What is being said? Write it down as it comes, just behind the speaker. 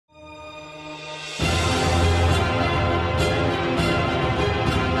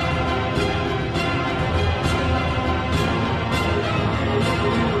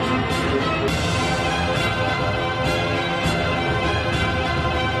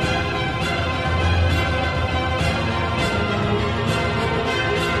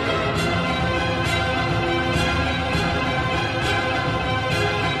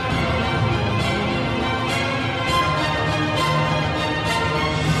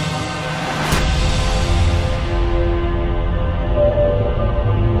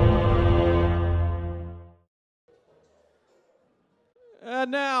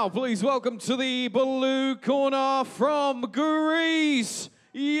now, please welcome to the blue corner from Greece,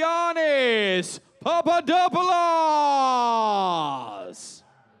 Giannis Papadopoulos.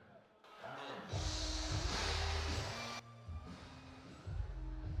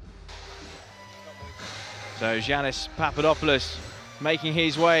 So Giannis Papadopoulos making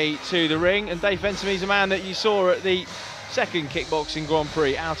his way to the ring, and Dave Benson is a man that you saw at the second kickboxing Grand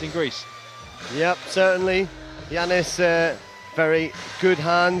Prix out in Greece. Yep, certainly. Giannis, very good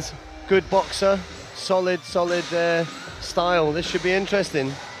hands, good boxer, solid style. This should be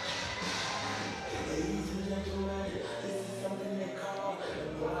interesting.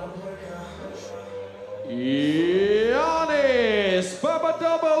 Giannis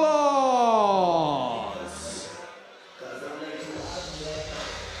Papadopoulos.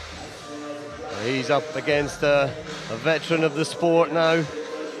 He's up against a veteran of the sport now.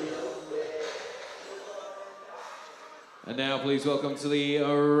 And now please welcome to the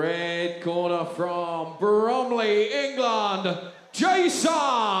red corner from Bromley, England, Jason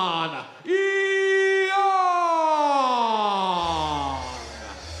Young.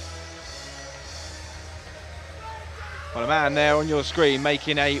 Well, a man there on your screen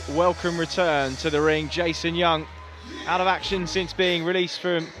making a welcome return to the ring, Jason Young, out of action since being released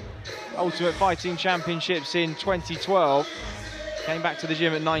from Ultimate Fighting Championships in 2012. Came back to the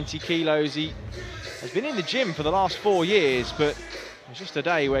gym at 90 kilos. He has been in the gym for the last 4 years, but it was just a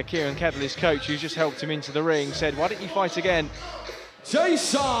day where Kieran Kettle, his coach, who's just helped him into the ring, said, why don't you fight again?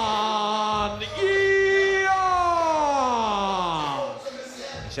 Jason Young!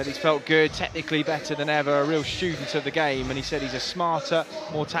 He said he's felt good, technically better than ever, a real student of the game, and he said he's a smarter,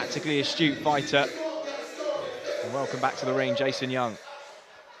 more tactically astute fighter. And welcome back to the ring, Jason Young.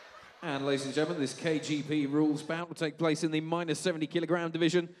 And ladies and gentlemen, this KGP rules bout will take place in the minus 70 kilogram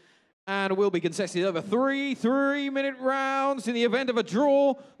division and will be contested over three 3-minute rounds. In the event of a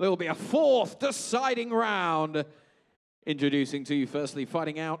draw, there will be a fourth deciding round. Introducing to you firstly,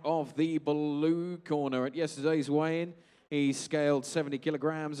 fighting out of the blue corner at yesterday's weigh-in. He scaled 70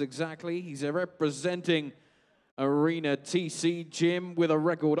 kilograms exactly. He's representing Arena TC Gym with a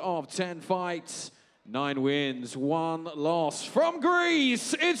record of 10 fights, 9 wins, 1 loss. From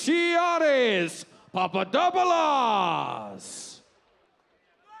Greece, it's Giannis Papadopoulos.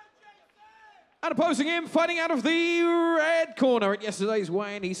 And opposing him, fighting out of the red corner at yesterday's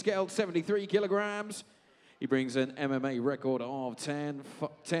weigh-in, he scaled 73 kilograms. He brings an MMA record of 10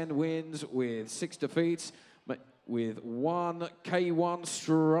 wins with 6 defeats, with 1 K1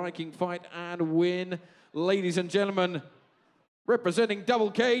 striking fight and win. Ladies and gentlemen, representing Double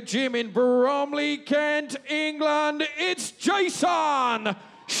K Gym in Bromley, Kent, England, it's Jason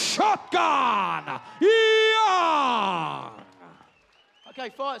Shotgun Young. Okay,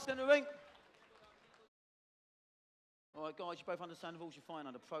 fight, centre ring. All right, guys, you both understand the rules. You're fine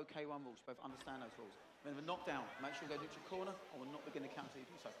under Pro K1 rules. You both understand those rules. When we're knocked down, make sure you go to your corner. I will not begin the count until you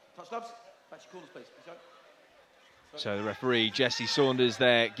do so. Touch gloves. Back to your corners, please. So the referee, Jesse Saunders,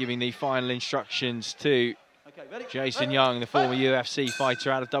 there giving the final instructions to Jason Young, the former UFC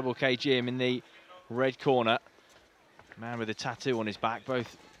fighter out of Double K Gym in the red corner. Man with a tattoo on his back,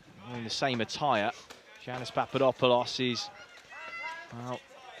 both wearing the same attire. Giannis Papadopoulos is, well,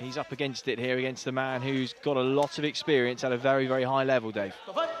 he's up against it here against the man who's got a lot of experience at a very, very high level, Dave.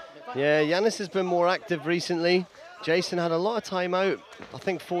 Yeah, Giannis has been more active recently. Jason had a lot of time out, I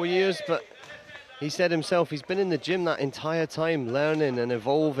think 4 years, but he said himself he's been in the gym that entire time, learning and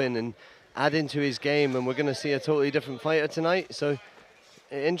evolving and adding to his game, and we're going to see a totally different fighter tonight. So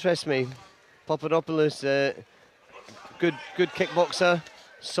it interests me. Papadopoulos, good kickboxer,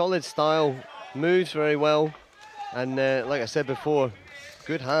 solid style, moves very well, and like I said before,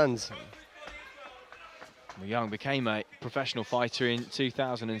 good hands. Well, Young became a professional fighter in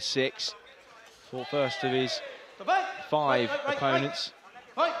 2006. Fought first of his 5 opponents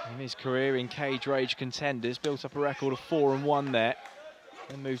in his career in Cage Rage Contenders. Built up a record of 4-1 there.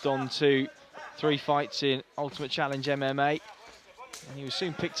 Then moved on to 3 fights in Ultimate Challenge MMA. And he was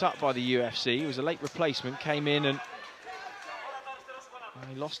soon picked up by the UFC. He was a late replacement, came in and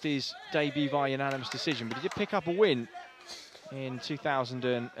he lost his debut via unanimous decision, but he did pick up a win in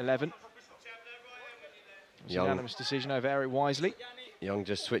 2011. Unanimous decision over Eric Wisely. Young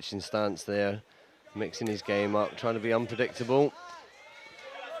just switching stance there, mixing his game up, trying to be unpredictable,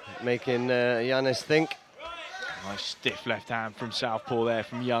 making Giannis think. Nice stiff left hand from southpaw there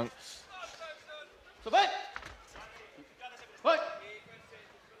from Young.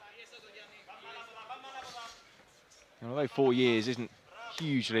 And although 4 years isn't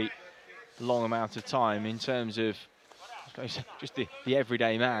hugely long amount of time in terms of, I suppose, just the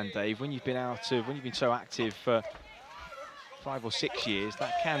everyday man, Dave, when you've been so active for 5 or 6 years,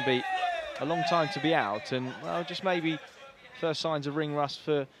 that can be a long time to be out. And, well, just maybe first signs of ring rust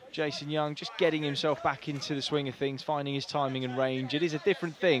for Jason Young, just getting himself back into the swing of things, finding his timing and range. It is a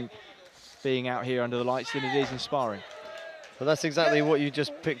different thing being out here under the lights than it is in sparring. Well, that's exactly what you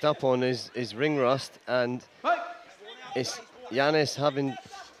just picked up on, is ring rust. And it's Giannis, having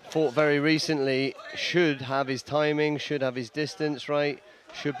fought very recently, should have his timing, should have his distance right,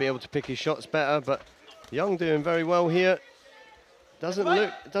 should be able to pick his shots better. But Young doing very well here. Doesn't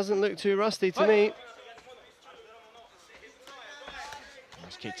look too rusty to me.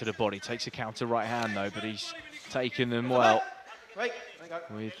 Nice kick to the body, takes a counter right hand though, but he's taken them well.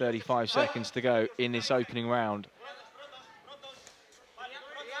 With 35 seconds to go in this opening round.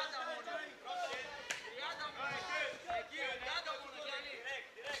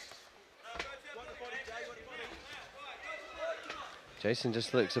 Jason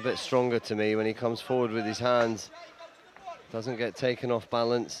just looks a bit stronger to me when he comes forward with his hands. Doesn't get taken off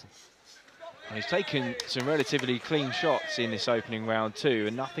balance. And he's taken some relatively clean shots in this opening round too,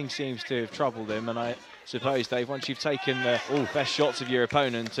 and nothing seems to have troubled him. And I suppose, Dave, once you've taken the best shots of your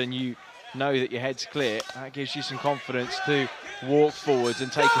opponent and you know that your head's clear, that gives you some confidence to walk forwards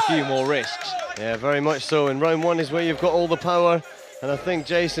and take a few more risks. Yeah, very much so. And round one is where you've got all the power. And I think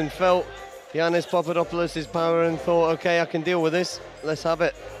Jason felt Giannis Papadopoulos' power and thought, okay, I can deal with this. Let's have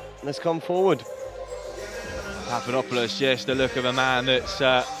it. Let's come forward. Papadopoulos, yes, the look of a man that's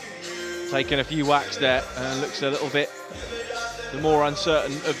taken a few whacks there and looks a little bit the more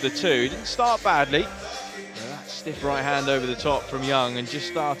uncertain of the two. Didn't start badly. That stiff right hand over the top from Young, and just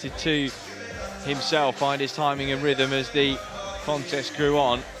started to himself find his timing and rhythm as the contest grew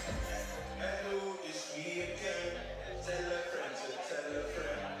on.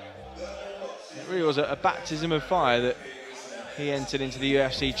 It really was a baptism of fire that he entered into the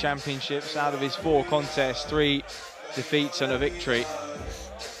UFC Championships. Out of his 4 contests, 3 defeats and a victory.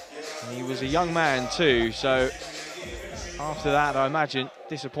 And he was a young man too, so after that, I imagine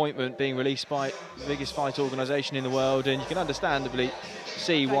disappointment being released by the biggest fight organisation in the world, and you can understandably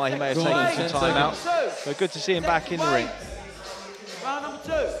see why he may have taken some time out. But good to see him back in the ring. Round number 2.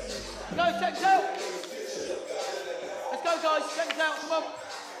 Go, seconds out. Let's go, guys. Seconds out. Come on.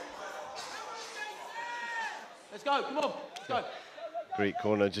 Let's go. Come on. Let's go. Greek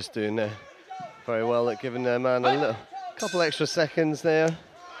corner just doing very well at giving their man a couple extra seconds there.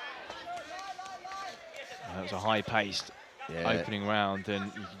 That was a high-paced opening round, and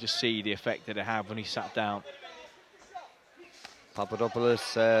you can just see the effect that it had when he sat down.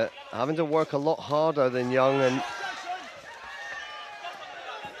 Papadopoulos having to work a lot harder than Young, and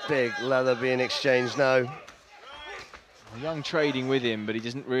big leather being exchanged now. Young trading with him, but he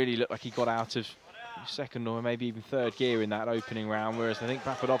doesn't really look like he got out of second or maybe even third gear in that opening round, whereas I think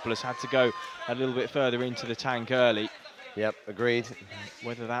Papadopoulos had to go a little bit further into the tank early. Yep, agreed.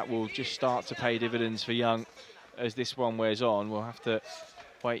 Whether that will just start to pay dividends for Young as this one wears on, we'll have to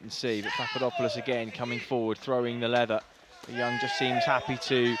wait and see. But Papadopoulos again coming forward, throwing the leather. But Young just seems happy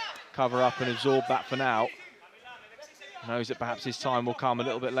to cover up and absorb that for now. Knows that perhaps his time will come a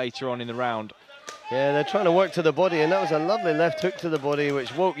little bit later on in the round. Yeah, they're trying to work to the body, and that was a lovely left hook to the body,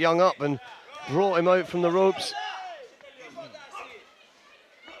 which woke Young up and brought him out from the ropes.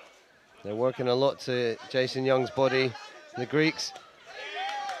 They're working a lot to Jason Young's body, the Greeks.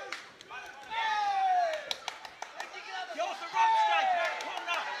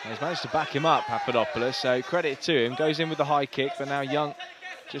 He's managed to back him up, Papadopoulos, so credit to him. Goes in with the high kick, but now Young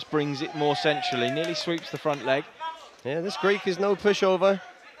just brings it more centrally, nearly sweeps the front leg. Yeah, this Greek is no pushover.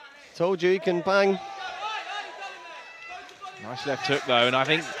 Told you he can bang. Nice left hook though, and I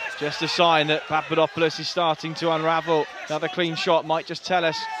think just a sign that Papadopoulos is starting to unravel. Another clean shot might just tell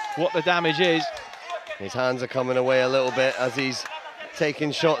us what the damage is. His hands are coming away a little bit as he's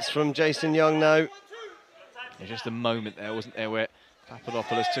taking shots from Jason Young now. There's just a moment there, wasn't there, where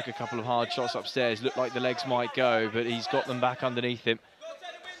Papadopoulos took a couple of hard shots upstairs. Looked like the legs might go, but he's got them back underneath him.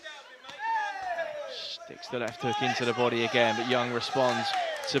 Sticks the left hook into the body again, but Young responds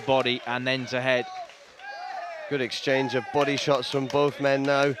to body and then to head. Good exchange of body shots from both men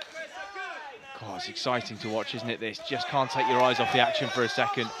now. God, it's exciting to watch, isn't it, this? Just can't take your eyes off the action for a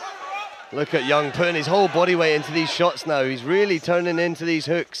second. Look at Young putting his whole body weight into these shots now. He's really turning into these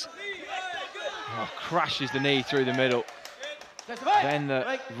hooks. Oh, crashes the knee through the middle. Then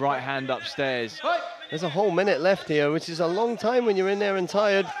the right hand upstairs. There's a whole minute left here, which is a long time when you're in there and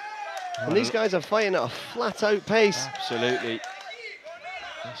tired. And these guys are fighting at a flat-out pace. Absolutely.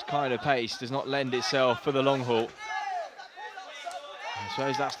 This kind of pace does not lend itself for the long haul. I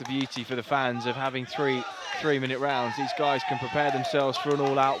suppose that's the beauty for the fans of having three-minute rounds. These guys can prepare themselves for an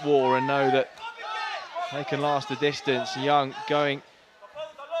all-out war and know that They can last the distance. Young going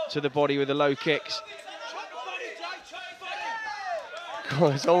to the body with the low kicks.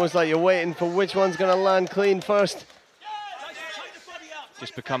 God, it's almost like you're waiting for which one's going to land clean first.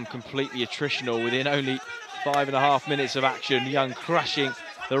 Just become completely attritional within only 5.5 minutes of action. Young crushing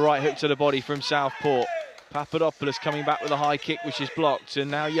the right hook to the body from southpaw. Papadopoulos coming back with a high kick which is blocked,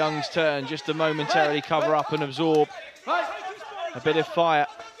 and now Young's turn just to momentarily cover up and absorb a bit of fire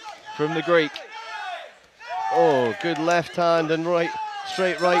from the Greek. Oh, good left hand and right,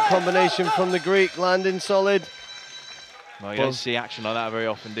 straight right combination from the Greek, landing solid. Well, you don't see action like that very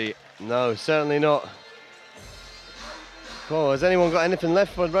often, do you? No, certainly not. Oh, has anyone got anything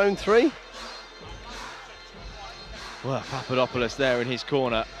left for round 3? Well, Papadopoulos there in his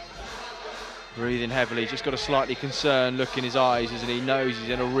corner, breathing heavily, just got a slightly concerned look in his eyes as he knows he's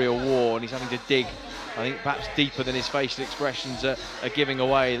in a real war and he's having to dig, I think perhaps deeper than his facial expressions are giving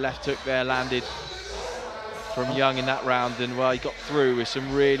away. Left hook there landed from Young in that round, and well, he got through with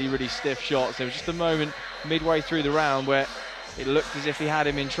some really, really stiff shots. There was just a moment midway through the round where it looked as if he had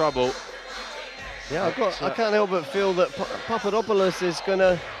him in trouble. Yeah, I can't help but feel that Papadopoulos is going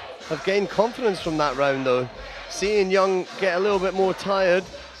to have gained confidence from that round, though. Seeing Young get a little bit more tired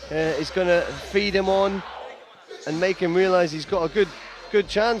is going to feed him on and make him realise he's got a good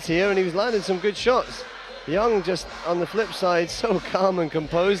chance here, and he was landing some good shots. Young just on the flip side, so calm and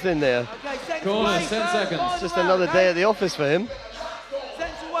composed in there. Corner, 10 seconds. Just another day at the office for him.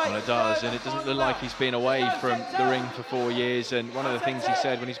 Well, it does, and it doesn't look like he's been away from the ring for 4 years. And one of the things he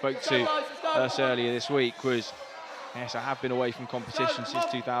said when he spoke to us earlier this week was, yes, I have been away from competition since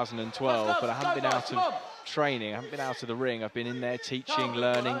 2012, but I haven't been out of training, I haven't been out of the ring. I've been in there teaching,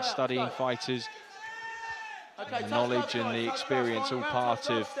 learning, studying fighters. The knowledge and the experience all part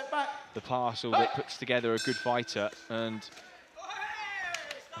of the parcel that puts together a good fighter, and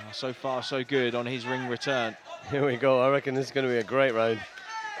so far so good on his ring return. Here we go. I reckon this is going to be a great round.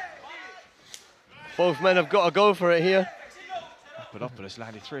 Both men have got to go for it here. Papadopoulos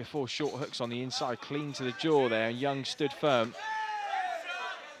landed 3 or 4 short hooks on the inside, clean to the jaw there, and Young stood firm.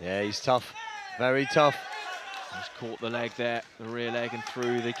 Yeah, he's tough, very tough. He's caught the leg there, the rear leg, and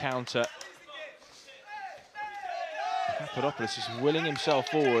through the counter. Papadopoulos is willing himself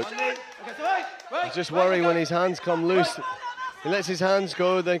forward. He's just worrying when his hands come loose. He lets his hands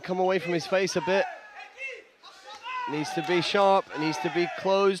go, they come away from his face a bit. Needs to be sharp, needs to be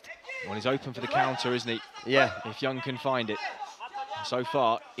closed. Well, he's open for the counter, isn't he? Yeah. If Young can find it. So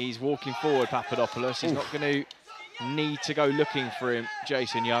far, he's walking forward, Papadopoulos. He's not going to need to go looking for him,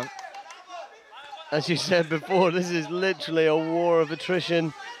 Jason Young. As you said before, this is literally a war of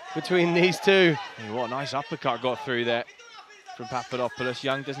attrition between these two. Hey, what a nice uppercut got through there from Papadopoulos.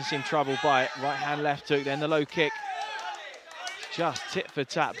 Young doesn't seem troubled by it. Right hand, left hook, then the low kick. Just tit for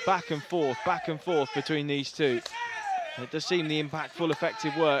tat, back and forth between these two. It does seem the impactful,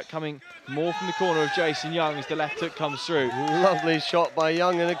 effective work coming more from the corner of Jason Young as the left hook comes through. Lovely shot by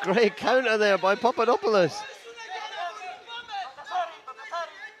Young and a great counter there by Papadopoulos.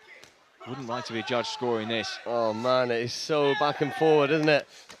 Wouldn't like to be a judge scoring this. Oh man, it is so back and forward, isn't it?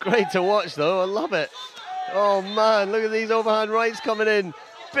 Great to watch though, I love it. Oh man, look at these overhand rights coming in.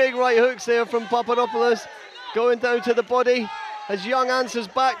 Big right hooks there from Papadopoulos. Going down to the body as Young answers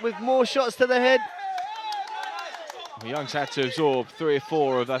back with more shots to the head. Well, Young's had to absorb 3 or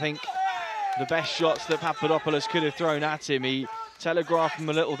 4 of, I think, the best shots that Papadopoulos could have thrown at him. He telegraphed them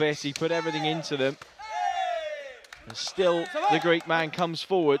a little bit, he put everything into them. And still, the Greek man comes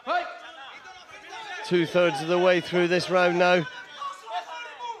forward. 2/3 of the way through this round now.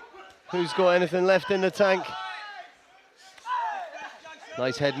 Who's got anything left in the tank?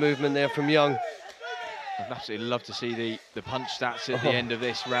 Nice head movement there from Young. I'd absolutely love to see the punch stats at the end of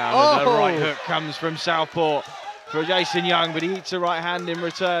this round. And the right hook comes from southpaw for Jason Young, but he eats a right hand in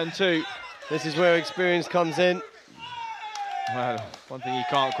return too. This is where experience comes in. Well, one thing you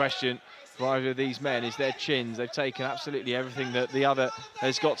can't question for either of these men is their chins. They've taken absolutely everything that the other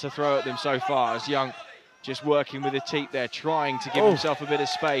has got to throw at them so far, as Young just working with the teeth there, trying to give himself a bit of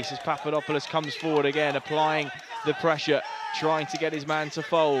space as Papadopoulos comes forward again, applying the pressure, trying to get his man to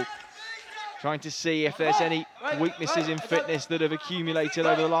fold, trying to see if there's any weaknesses in fitness that have accumulated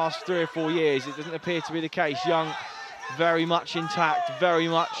over the last 3 or 4 years. It doesn't appear to be the case. Young very much intact, very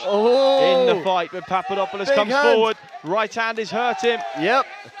much in the fight, but Papadopoulos comes forward. Right hand is hurt him. Yep,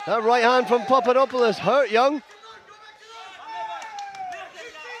 that right hand from Papadopoulos hurt Young.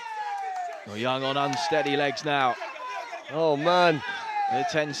 Well, Young on unsteady legs now. Oh man. The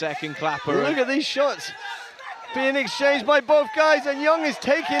 10-second clapper. Look at these shots being exchanged by both guys, and Young is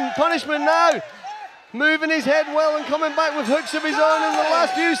taking punishment now. moving his head well and coming back with hooks of his own in the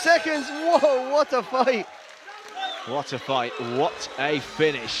last few seconds. Whoa, what a fight. What a fight, what a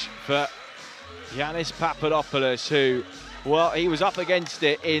finish for Giannis Papadopoulos, who, well, he was up against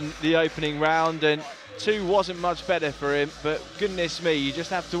it in the opening round and 2 wasn't much better for him, but goodness me, you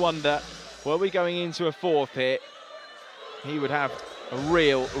just have to wonder, were we going into a 4th here? He would have a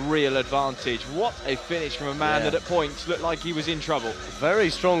real advantage. What a finish from a man that at points looked like he was in trouble. Very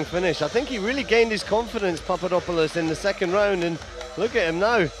strong finish. I think he really gained his confidence, Papadopoulos, in the 2nd round, and look at him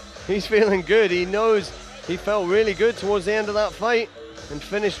now. He's feeling good. He knows he felt really good towards the end of that fight and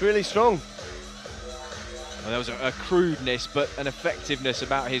finished really strong. Well, there was a crudeness but an effectiveness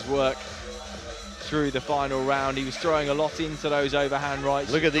about his work through the final round. He was throwing a lot into those overhand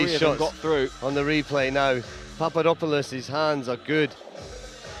rights. Look at these shots got through on the replay now. Papadopoulos, his hands are good.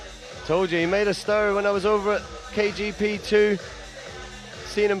 Told you, he made a stir when I was over at KGP3.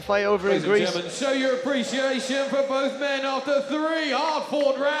 Seen him fight over in Greece. Show your appreciation for both men after 3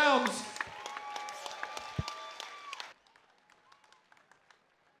 hard-fought rounds.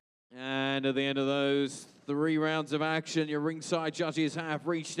 And at the end of those 3 rounds of action, your ringside judges have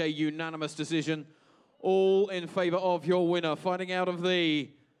reached a unanimous decision, all in favor of your winner. Fighting out of the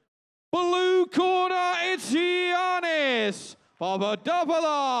blue corner, it's Giannis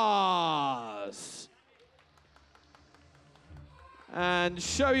Papadopoulos. And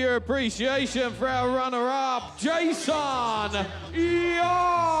show your appreciation for our runner-up, Jason Young.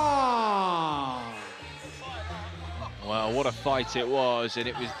 Well, what a fight it was, and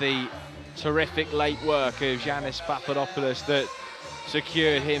it was the terrific late work of Giannis Papadopoulos that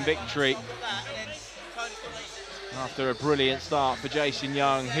secured him victory after a brilliant start for Jason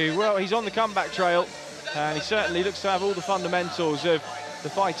Young, who, well, he's on the comeback trail, and he certainly looks to have all the fundamentals of the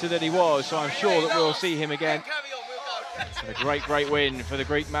fighter that he was, so I'm sure that we'll see him again. And a great win for the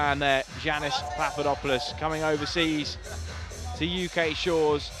Greek man there, Giannis Papadopoulos, coming overseas to UK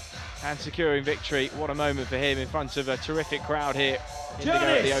shores and securing victory. What a moment for him in front of a terrific crowd here in the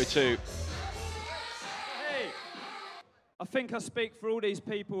O2. Hey, I think I speak for all these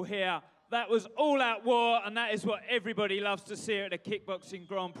people here. That was all-out war, and that is what everybody loves to see at the Kickboxing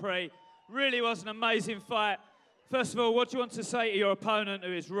Grand Prix. Really was an amazing fight. First of all, what do you want to say to your opponent,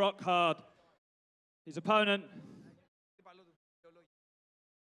 who is rock hard? His opponent.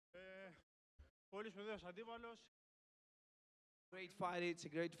 Great fighter, it's a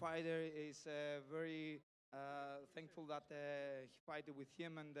great fighter. He's very thankful that he fighted with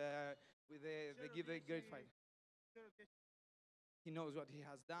him, and they give a great fight. He knows what he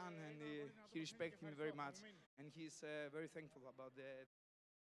has done, and he respects him very much, and he's very thankful about that.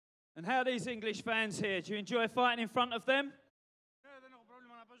 And how are these English fans here? Do you enjoy fighting in front of them?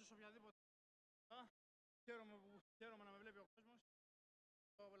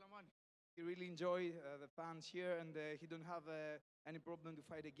 He really enjoy the fans here, and he don't have any problem to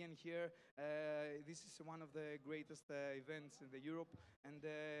fight again here. This is one of the greatest events in the Europe, and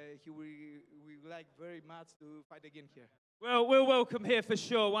we like very much to fight again here. Well, we're welcome here for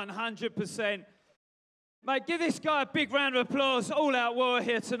sure, 100%. Mate, give this guy a big round of applause. All-out war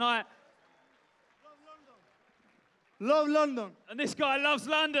here tonight. Love London. And this guy loves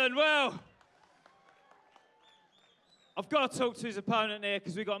London. Well, I've got to talk to his opponent here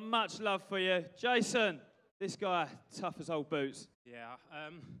because we've got much love for you. Jason, this guy, tough as old boots. Yeah,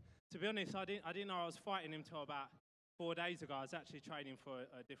 to be honest, I didn't know I was fighting him until about 4 days ago. I was actually training for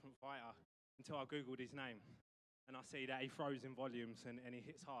a different fighter until I Googled his name. And I see that he throws in volumes and he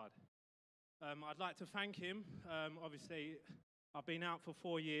hits hard. I'd like to thank him. Obviously, I've been out for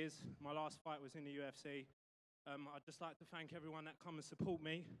 4 years. My last fight was in the UFC. I'd just like to thank everyone that come and support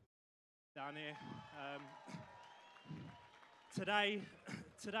me down here. Today,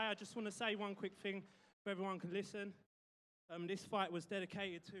 I just want to say one quick thing so everyone can listen. This fight was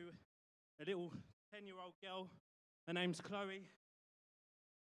dedicated to a little 10-year-old girl. Her name's Chloe.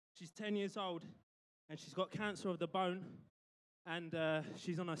 She's 10 years old, and she's got cancer of the bone, and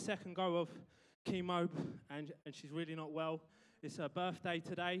she's on her 2nd go of chemo, and she's really not well. It's her birthday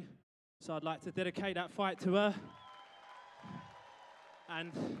today, so I'd like to dedicate that fight to her.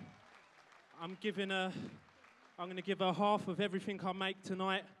 And I'm going to give her half of everything I make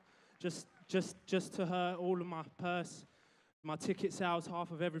tonight, just to her. All of my purse, my ticket sales,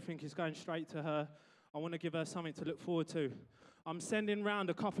 half of everything is going straight to her. I want to give her something to look forward to. I'm sending round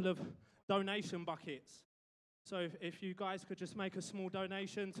a couple of donation buckets. So if you guys could just make a small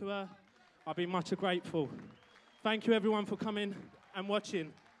donation to her, I'd be much grateful. Thank you everyone for coming and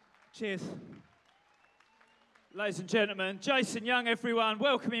watching. Cheers. Ladies and gentlemen, Jason Young, everyone,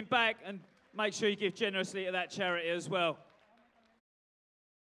 welcome him back, and make sure you give generously to that charity as well.